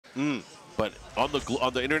But on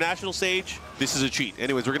the international stage, this is a cheat.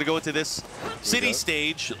 Anyways, we're gonna go into this city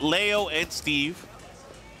stage. Leo and Steve.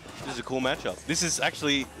 This is a cool matchup. This is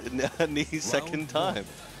actually Knee's second time.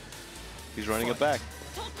 He's running it back.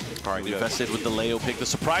 All right, Infested with the Leo pick, the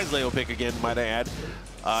surprise Leo pick again, might I add.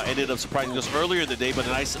 Ended up surprising us earlier in the day, but a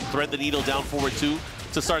nice thread the needle down forward two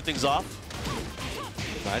to start things off.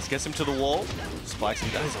 Nice, gets him to the wall, spikes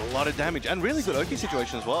him. That is a lot of damage, and really good Oki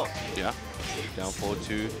situation as well. Yeah. Down forward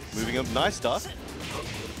two, moving him. Nice duck.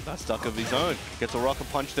 Nice duck of his own. Gets a rocket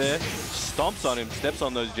punch there, stomps on him, steps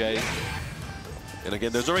on those J's. And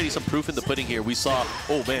again, there's already some proof in the pudding here. We saw,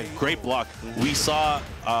 oh man, great block. We saw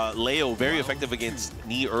Leo very effective against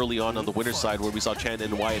Knee early on the winner's side, where we saw Chen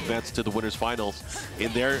and Y advance to the winners finals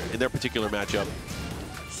in their particular matchup.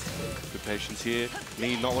 Good patience here.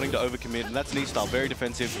 Knee not wanting to overcommit, and that's Knee style. Very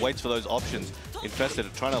defensive, waits for those options. Infested,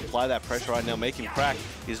 trying to apply that pressure right now, make him crack.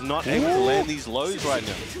 He's not able to land these lows right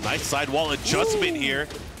now. Nice sidewall adjustment here.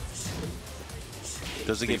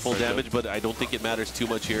 Doesn't get full damage, but I don't think it matters too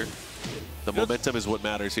much here. The momentum is what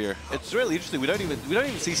matters here. It's really interesting. We don't even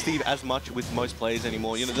see Steve as much with most players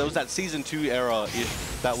anymore. You know, there was that Season 2 era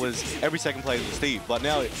that was every second player was Steve, but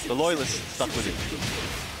now the loyalists stuck with him.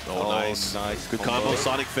 Oh, nice. Nice. Good combo.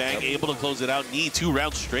 Sonic Fang able to close it out. Knee 2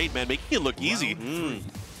 rounds straight, man, making it look easy.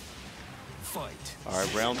 Fight. All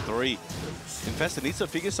right, round 3. Infested needs to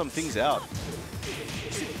figure some things out.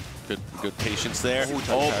 Good patience there.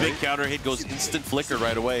 Oh, big counter hit, goes instant flicker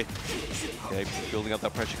right away. Okay, building up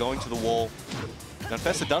that pressure, going to the wall. Now,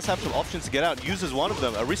 Infested does have some options to get out, uses one of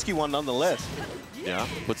them, a risky one nonetheless. Yeah,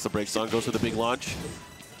 puts the brakes on, goes for the big launch.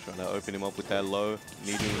 Trying to open him up with that low.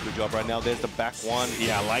 Knee doing a good job right now. There's the back one.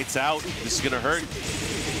 Yeah, lights out. This is going to hurt.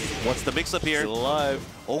 What's the mix-up here? Still alive.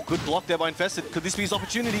 Oh, good block there by Infested. Could this be his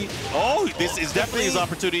opportunity? Oh, this is definitely his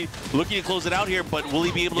opportunity. Looking to close it out here, but will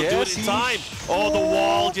he be able to do it in time? Oh, the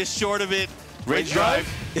wall just short of it. Range drive.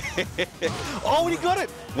 Oh, he got it.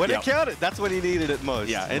 When it counted, that's when he needed it most.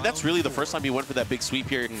 Yeah, and that's really the first time he went for that big sweep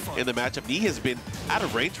here in the matchup. Knee has been out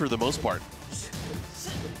of range for the most part.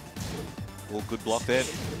 Oh, good block there.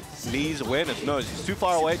 Knee's awareness knows he's too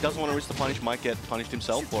far away, doesn't want to risk the punish, might get punished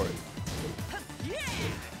himself for it.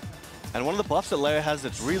 And one of the buffs that Leo has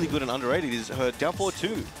that's really good and underrated is her down forward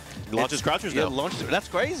 2. Launches crouchers now. Launches. That's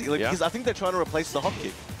crazy. Like, because I think they're trying to replace the hop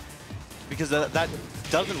kick. Because that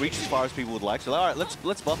doesn't reach as far as people would like. So, all right, let's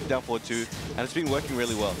buff it down forward 2. And it's been working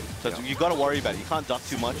really well. So you've got to worry about it. You can't duck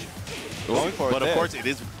too much. Going for it but of course, it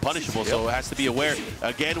is punishable, so it has to be aware.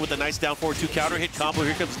 Again, with a nice down forward 2 counter hit combo.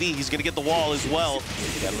 Here comes Knee. He's going to get the wall as well.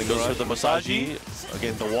 Goes for the Masaji.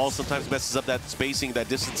 Again, the wall sometimes messes up that spacing, that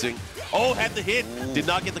distancing. Oh, had the hit. Did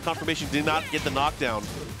not get the confirmation. Did not get the knockdown.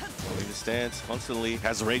 Holding the stance constantly.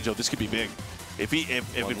 Has a range, though. This could be big. If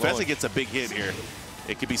Infested gets a big hit here,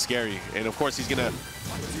 it could be scary. And of course, he's going to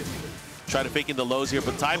try to fake in the lows here,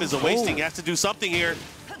 but time is a wasting. He has to do something here.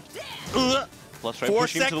 Plus, right, 4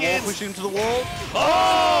 push him to the wall, seconds. push him to the wall.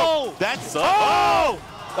 Oh! That's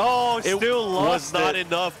Still lost was not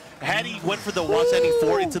enough. Had he went for the one sending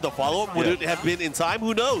 4 into the follow-up, would it have been in time?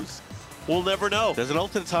 Who knows? We'll never know. There's an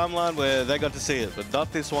alternate timeline where they got to see it, but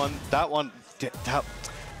not this one. That one,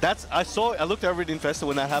 that's I looked over at Infested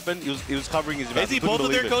when that happened. He was covering his mouth. Is he both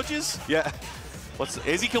of their coaches? Yeah.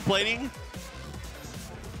 Is he complaining?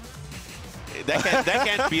 That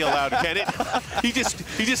can't be allowed, can it? He just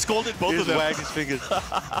scolded both of them. Wagged his fingers.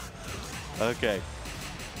 Okay.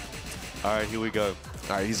 All right, here we go.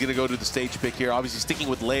 All right, he's gonna go to the stage pick here. Obviously sticking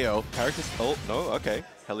with Leo. Characters. Oh no. Okay.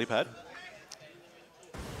 Helipad.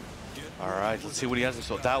 All right. Let's see what he has in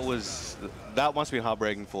store. That must be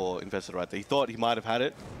heartbreaking for Infested right there. He thought he might have had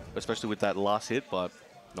it, especially with that last hit, but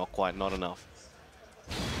not quite. Not enough.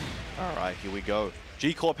 All right. Here we go.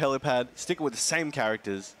 G Corp Helipad. Sticking with the same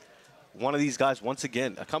characters. One of these guys, once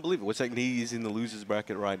again, I can't believe it. We're saying he's in the loser's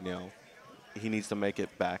bracket right now. He needs to make it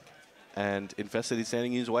back. And Infested is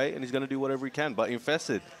standing in his way, and he's going to do whatever he can. But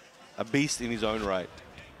Infested, a beast in his own right.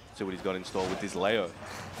 See what he's got in store with this Leo.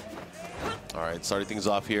 All right, starting things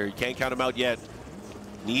off here. You can't count him out yet.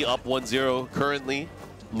 Knee up 1-0 currently.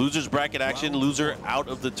 Loser's bracket action. Loser out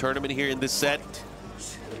of the tournament here in this set.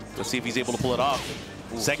 Let's see if he's able to pull it off.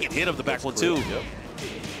 Second hit of the back one, too. Yep.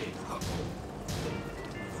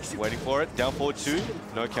 Waiting for it. Down forward 2.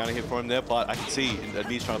 No counter hit for him there, but I can see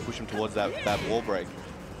Knee's trying to push him towards that wall break.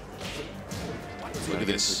 Look at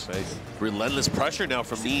this. Relentless pressure now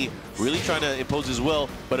from Knee. Really trying to impose his will,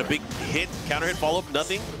 but a big hit, counter hit, follow-up,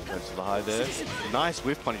 nothing. Goes to the high there. Nice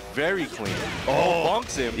whiff punish. Very clean. Oh,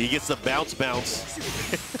 bonks him. He gets the bounce. All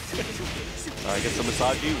right, gets the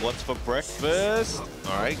Masaji. What's for breakfast?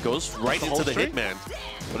 All right, goes right into the Hitman.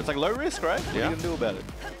 But it's like low risk, right? What are you going to do about it?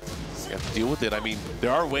 You have to deal with it. I mean,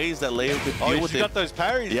 there are ways that Leo could deal with it. You got those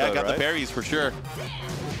parries, Yeah, though, got right? the parries for sure.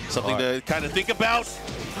 Something to kind of think about.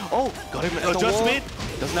 Oh, got him at the just wall. mid.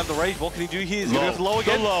 Doesn't have the rage. What can he do here? He's Low. going to have to low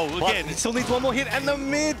again. Go low But again. he still needs one more hit, and the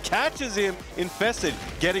mid catches him. Infested,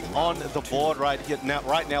 getting on the board right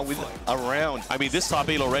now with a round. I mean, this top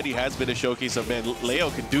 8 already has been a showcase of, man, Leo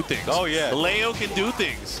can do things. Oh, yeah. Leo can do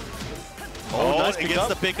things. Oh, nice it gets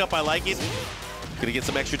the pickup. I like it. Gonna get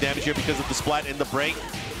some extra damage here because of the splat and the break.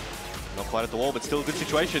 Not quite at the wall, but still a good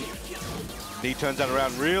situation. He turns that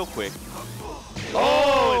around real quick.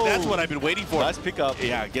 Oh, and that's what I've been waiting for. Nice pickup.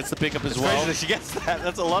 Yeah, gets the pickup as It's well. crazy that she gets that.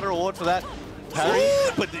 That's a lot of reward for that. Parry.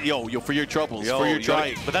 Ooh, but yo, for your troubles, for your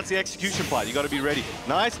trying. But that's the execution part. You got to be ready.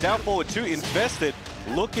 Nice down forward two. Infested,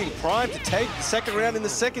 looking primed to take the second round in the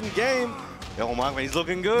second game. Oh my, he's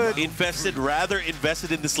looking good. Infested, rather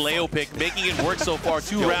invested in this Leo pick, making it work so far.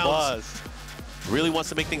 2 rounds. Really wants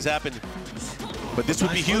to make things happen. But this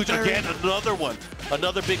would be huge. Again, another one.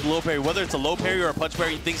 Another big low parry. Whether it's a low parry or a punch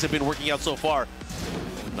parry, things have been working out so far.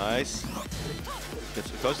 Nice.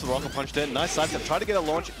 Goes to the rocket punch there. Nice side step. Try to get a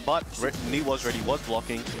launch, but knee was ready, was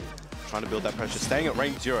blocking. Trying to build that pressure. Staying at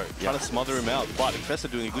range 0. Trying to smother him out. But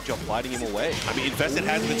Infested doing a good job fighting him away. I mean, Infested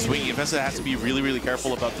has been swinging. Infested has to be really, really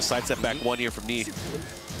careful about the side step back 1 here from knee. Down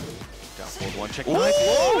forward 1. Check. Nice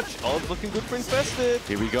launch. Oh, it's looking good for Infested.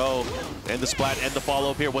 Here we go. And the splat and the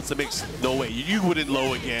follow up here. What's the mix? No way. You wouldn't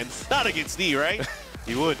low again. Not against knee, right?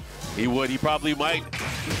 He would. He would. He probably might.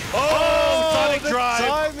 Oh, Sonic Drive.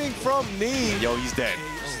 Timing from knee. Yo, he's dead.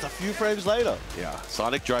 Just a few frames later. Yeah,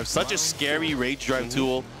 Sonic Drive. Such a scary rage drive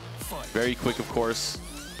tool. Very quick, of course.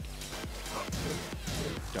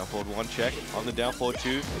 Down forward 1 check. On the down forward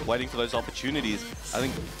 2. Waiting for those opportunities. I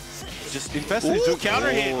think just Infested is doing counter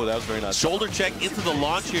hit. Oh, that was very nice. Shoulder check into the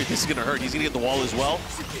launch here. This is going to hurt. He's going to get the wall as well.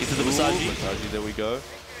 Into the Masaji. Masaji, there we go.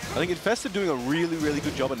 I think Infested doing a really, really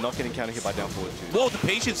good job at not getting counter hit by down forward 2. Whoa, the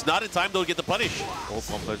patience. Not in time, though, to get the punish. Oh,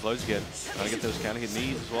 pump those lows again. Trying to get those counter hit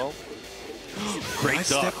knees as well. Great Nice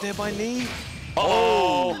duck. step there by knee.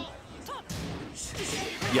 Oh.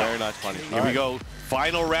 Yeah. Very nice punish. Here we go.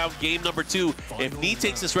 Final round, game number 2. If Knee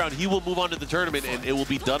takes this round, he will move on to the tournament, and it will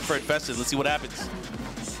be done for Infested. Let's see what happens.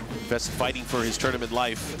 Infested fighting for his tournament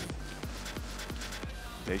life.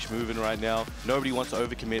 Daish moving right now. Nobody wants to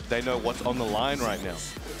overcommit. They know what's on the line right now.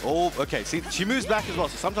 Oh, okay. See, she moves back as well,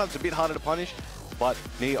 so sometimes it's a bit harder to punish, but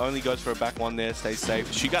Knee only goes for a back 1 there, stays safe.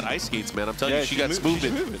 She got ice skates, man. I'm telling you, she got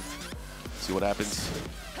movement. See what happens.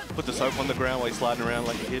 Put the soap on the ground while he's sliding around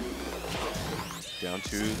like a kid. Down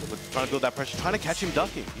 2, trying to build that pressure, trying to catch him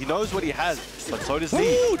ducking. He knows what he has, but so does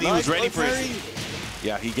Knee. Knee was ready for it.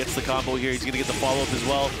 Yeah, he gets the combo here. He's going to get the follow-up as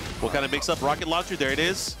well. What kind of mix-up? Rocket launcher, there it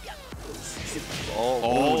is.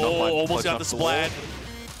 Almost got the splat.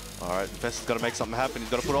 All right, Infested's got to make something happen.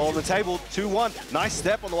 He's got to put it all on the table. 2-1. Nice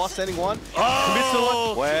step on the while standing 1. Commits to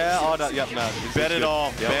one. Well, oh, no, yep, no. Bet it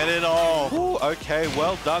all. Yep. Bet it all. Ooh, okay,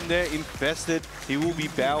 well done there, Infested. He will be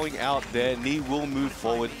bowing out there. Knee will move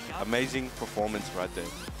forward. Amazing performance right there.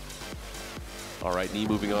 All right, Knee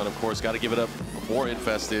moving on, of course. Got to give it up. More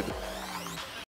Infested.